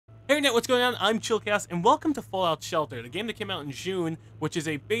Hey Internet, what's going on? I'm ChilledChaos, and welcome to Fallout Shelter, the game that came out in June, which is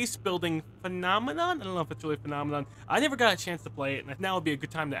a base building phenomenon. I don't know if it's really a phenomenon. I never got a chance to play it, and now would be a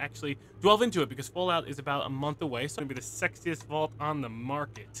good time to actually delve into it, because Fallout is about a month away, so it's going to be the sexiest vault on the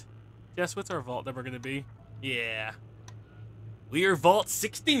market. Guess what's our vault that we're going to be? Yeah. We are Vault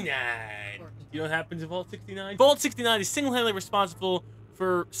 69. You know what happens in Vault 69? Vault 69 is single-handedly responsible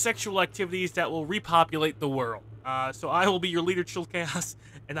for sexual activities that will repopulate the world. So I will be your leader, ChilledChaos,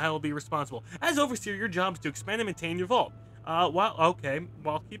 and I will be responsible. As Overseer, your job is to expand and maintain your vault. While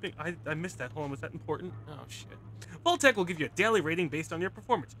keeping... I missed that. Hold on, was that important? Oh, shit. Vault Tech will give you a daily rating based on your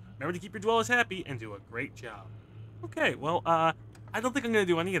performance. Remember to keep your dwellers happy and do a great job. Okay, well, I don't think I'm going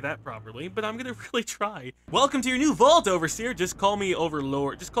to do any of that properly, but I'm going to really try. Welcome to your new vault, Overseer. Just call me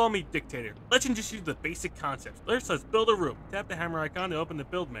Overlord. Just call me Dictator. Let's introduce you to the basic concepts. First, let's build a room. Tap the hammer icon to open the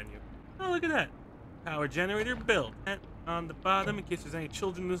build menu. Oh, look at that. Power generator build. And on the bottom, in case there's any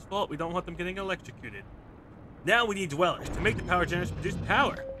children in this vault, we don't want them getting electrocuted. Now we need dwellers to make the power generators produce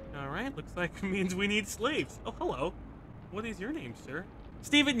power. Alright, looks like it means we need slaves. Oh, hello. What is your name, sir?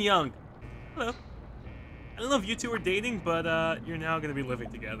 Stephen Young. Hello. I don't know if you two are dating, but you're now going to be living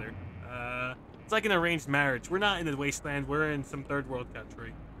together. It's like an arranged marriage. We're not in the wasteland. We're in some third world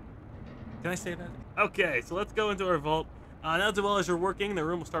country. Can I say that? Okay, so let's go into our vault. Now dwellers are working, the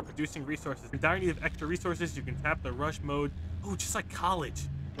room will start producing resources. In dire need of extra resources, you can tap the rush mode. Oh, just like college.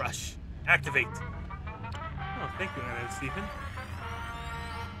 Rush. Activate. Oh, thank you, Anna and Stephen.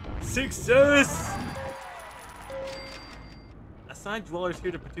 Success! Assign dwellers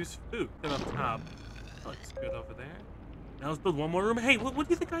here to produce food. Get up top. That looks good over there. Now let's build one more room. Hey, what do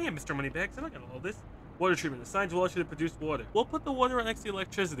you think I am, Mr. Moneybags? I'm not gonna hold this. Water treatment. Assign dwellers here to produce water. We'll put the water right next to the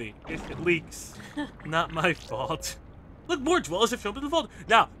electricity if it leaks. Not my fault. Look, more dwellers have shown up to the vault.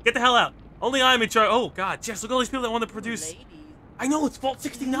 Now, get the hell out. Only I'm in charge. Oh, God. Jess, look at all these people that want to produce. Ladies. I know, it's Vault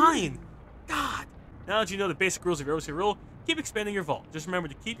 69. God. Now that you know the basic rules of your OC rule, keep expanding your vault. Just remember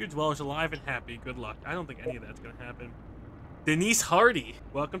to keep your dwellers alive and happy. Good luck. I don't think any of that's going to happen. Denise Hardy.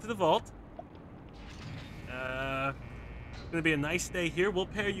 Welcome to the vault. It's going to be a nice day here. We'll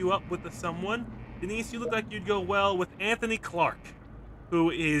pair you up with someone. Denise, you look like you'd go well with Anthony Clark, who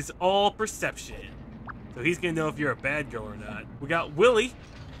is all perception. So he's gonna know if you're a bad girl or not. We got Willie.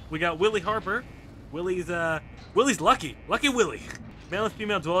 We got Willie Harper. Willie's lucky. Lucky Willie. Male and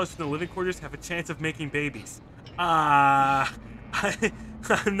female dwellers from the living quarters have a chance of making babies. I'm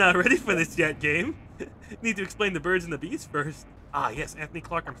not ready for this yet, game. Need to explain the birds and the bees first. Yes, Anthony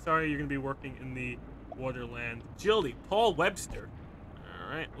Clark, I'm sorry you're gonna be working in the Waterland. Jildy, Paul Webster.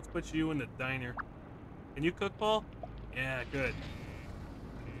 Alright, let's put you in the diner. Can you cook, Paul? Yeah, good.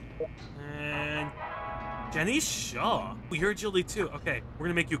 And Jenny Shaw. Oh, you're Jildy too. Okay, we're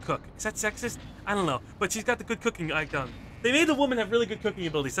gonna make you cook. Is that sexist? I don't know, but she's got the good cooking icon. They made the woman have really good cooking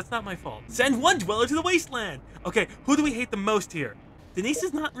abilities. That's not my fault. Send one dweller to the wasteland. Okay, who do we hate the most here? Denise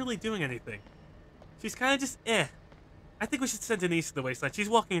is not really doing anything. She's kind of just eh. I think we should send Denise to the wasteland. She's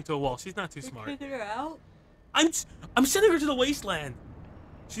walking into a wall. She's not too smart. Figure her out. I'm sending her to the wasteland.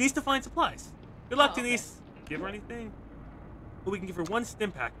 She needs to find supplies. Good luck, Denise. Give her anything. Oh, we can give her one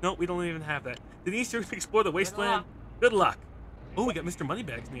stim pack. No, we don't even have that. Denise, you're going to explore the wasteland. Good luck. Oh, we got Mr.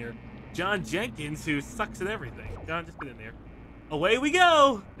 Moneybags near. John Jenkins, who sucks at everything. John, just get in there. Away we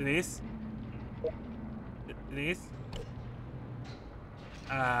go, Denise. Denise.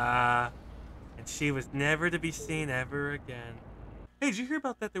 And she was never to be seen ever again. Hey, did you hear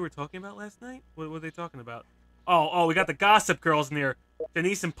about that they were talking about last night? What were they talking about? Oh, we got the Gossip Girls near.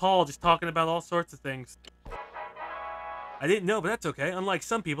 Denise and Paul just talking about all sorts of things. I didn't know, but that's okay. Unlike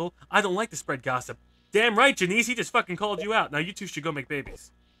some people, I don't like to spread gossip. Damn right, Janice, he just fucking called you out. Now you two should go make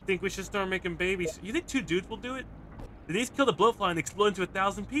babies. Think we should start making babies? You think two dudes will do it? Denise killed a blowfly and exploded into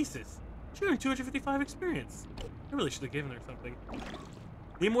 1,000 pieces. She earned 255 experience. I really should have given her something.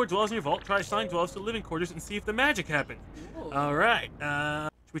 Need more dwellers in your vault? Try assigning dwellers to living quarters and see if the magic happens. Alright,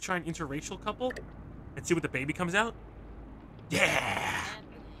 should we try an interracial couple? And see what the baby comes out? Yeah!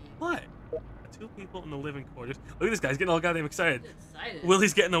 What? Two people in the living quarters. Look at this guy, he's getting all goddamn excited.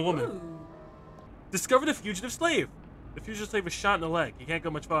 Willie's getting a woman. Ooh. Discovered a fugitive slave. The fugitive slave was shot in the leg. He can't go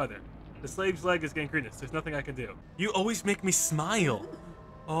much farther. The slave's leg is gangrenous. There's nothing I can do. You always make me smile.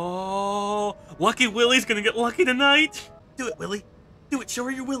 Oh, Lucky Willie's gonna get lucky tonight. Do it, Willie. Do it. Show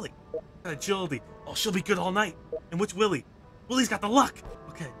her your Willie. Agility. Oh, she'll be good all night. And which Willie? Willie's got the luck.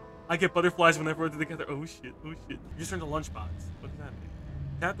 Okay. I get butterflies whenever we're together. Oh shit. Oh shit. You just earned a lunchbox. What does that mean?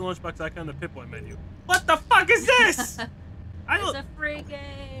 Tap the lunchbox icon on the Pip-Boy menu. What the fuck is this? It's a free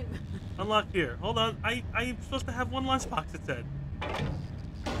game. Unlock here. Hold on. I'm supposed to have one lunchbox, it said.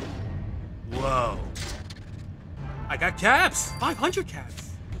 Whoa. I got caps. 500 caps.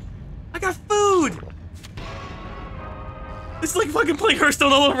 got food! It's like fucking playing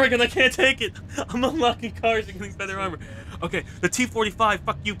Hearthstone all over again. I can't take it. I'm unlocking cars and getting better armor. Okay, the T-45,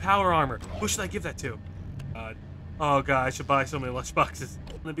 fuck you, power armor. Who should I give that to? Oh god, I should buy so many lunch boxes.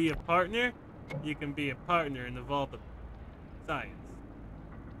 Wanna be a partner? You can be a partner in the Vault of Science.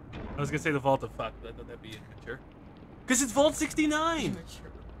 I was gonna say the Vault of Fuck, but I thought that'd be immature. Because it's Vault 69!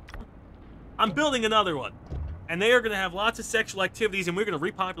 I'm building another one. And they are gonna have lots of sexual activities and we're gonna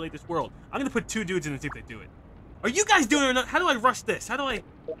repopulate this world. I'm gonna put 2 dudes in and see if they do it. Are you guys doing it or not? How do I rush this? How do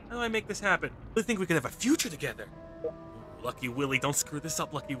I make this happen? I think we could have a future together. Ooh, Lucky Willy, don't screw this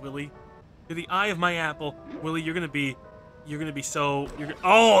up, Lucky Willy. You're the eye of my apple. Willy, you're gonna be so,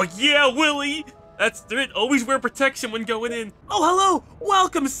 oh yeah, Willy! That's it, always wear protection when going in. Oh, hello,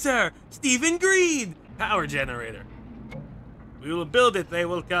 welcome, sir. Stephen Green, power generator. We will build it, they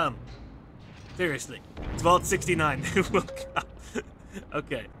will come. Seriously, it's Vault 69, they will come.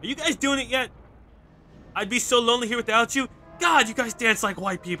 Okay, are you guys doing it yet? I'd be so lonely here without you. God, you guys dance like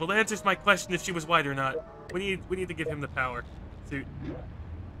white people. That answers my question if she was white or not. We need to give him the power. Suit.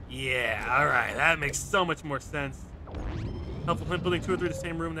 Yeah, alright, that makes so much more sense. Helpful him building 2 or 3 in the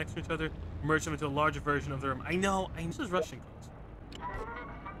same room next to each other. Merge them into a larger version of the room. I know, this is Russian clothes.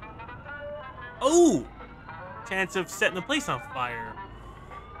 Oh! Chance of setting the place on fire.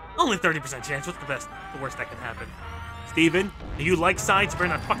 Only 30% chance. What's the worst that can happen? Steven, do you like science? You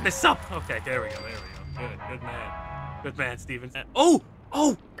better not fuck this up. Okay, there we go. Good man. Good man, Steven. Oh,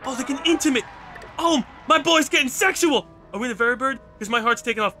 they're getting intimate. Oh, my boy's getting sexual. Are we in the Very Bird? Because my heart's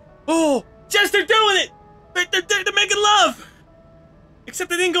taking off. Oh, Jess, they're doing it. They're making love. Except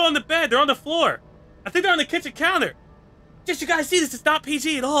they didn't go on the bed. They're on the floor. I think they're on the kitchen counter. Jess, you guys see this? It's not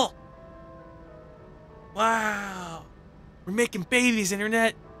PG at all. Wow. We're making babies,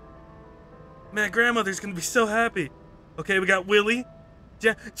 Internet. Man, grandmother's gonna be so happy. Okay, we got Willy.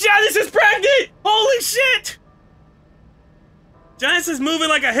 Janice is pregnant! Holy shit! Janice is moving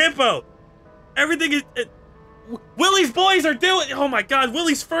like a hippo. Everything is... Willy's boys are doing... Oh my god,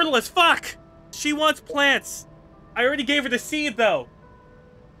 Willy's fertile as fuck! She wants plants. I already gave her the seed, though.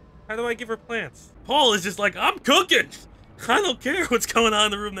 How do I give her plants? Paul is just like, I'm cooking! I don't care what's going on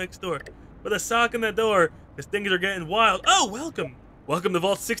in the room next door. With a sock in the door, because things are getting wild. Oh, welcome! Welcome to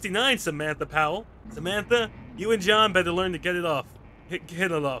Vault 69, Samantha Powell. Samantha, you and John better learn to get it off. Hit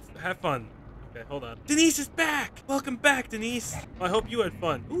it off. Have fun. Okay, hold on. Denise is back! Welcome back, Denise. I hope you had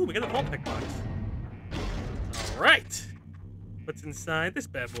fun. Ooh, we got a vault pick box. Alright. What's inside this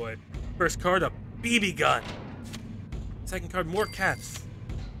bad boy? First card, a BB gun. Second card, more caps.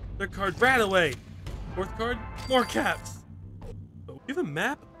 Third card, rat away. Fourth card, more caps. Oh, you have a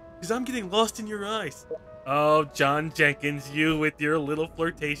map? Because I'm getting lost in your eyes. Oh, John Jenkins, you with your little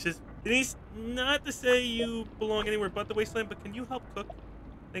flirtatious... Denise, not to say you belong anywhere but the Wasteland, but can you help cook?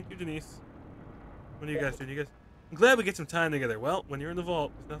 Thank you, Denise. What do you guys do? I'm glad we get some time together. Well, when you're in the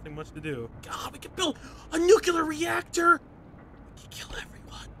vault, there's nothing much to do. God, we can build a nuclear reactor! We can kill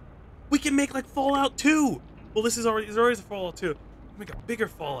everyone. We can make, like, Fallout 2! Well, there's already a Fallout 2. We can make a bigger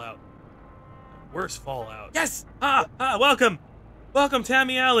Fallout. A worse Fallout. Yes! Welcome! Welcome,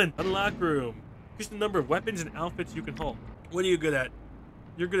 Tammy Allen! Unlock room. Here's the number of weapons and outfits you can hold. What are you good at?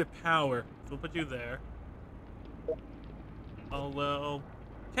 You're good at power, so we'll put you there. Although,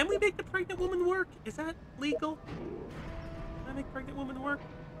 can we make the pregnant woman work? Is that legal? Can I make pregnant woman work?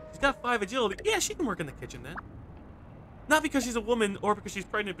 She's got 5 agility. Yeah, she can work in the kitchen then. Not because she's a woman or because she's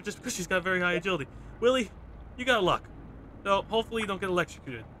pregnant, but just because she's got very high agility. Willy, you got luck. So hopefully you don't get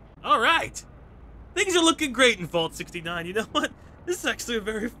electrocuted. All right. Things are looking great in Vault 69. You know what? This is actually a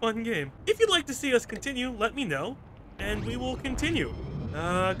very fun game. If you'd like to see us continue, let me know, and we will continue.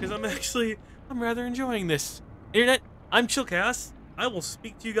 Because I'm rather enjoying this. Internet, I'm ChilledChaos. I will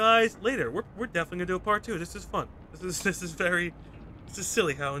speak to you guys later. We're definitely gonna do a part 2. This is fun. This is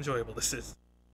silly how enjoyable this is.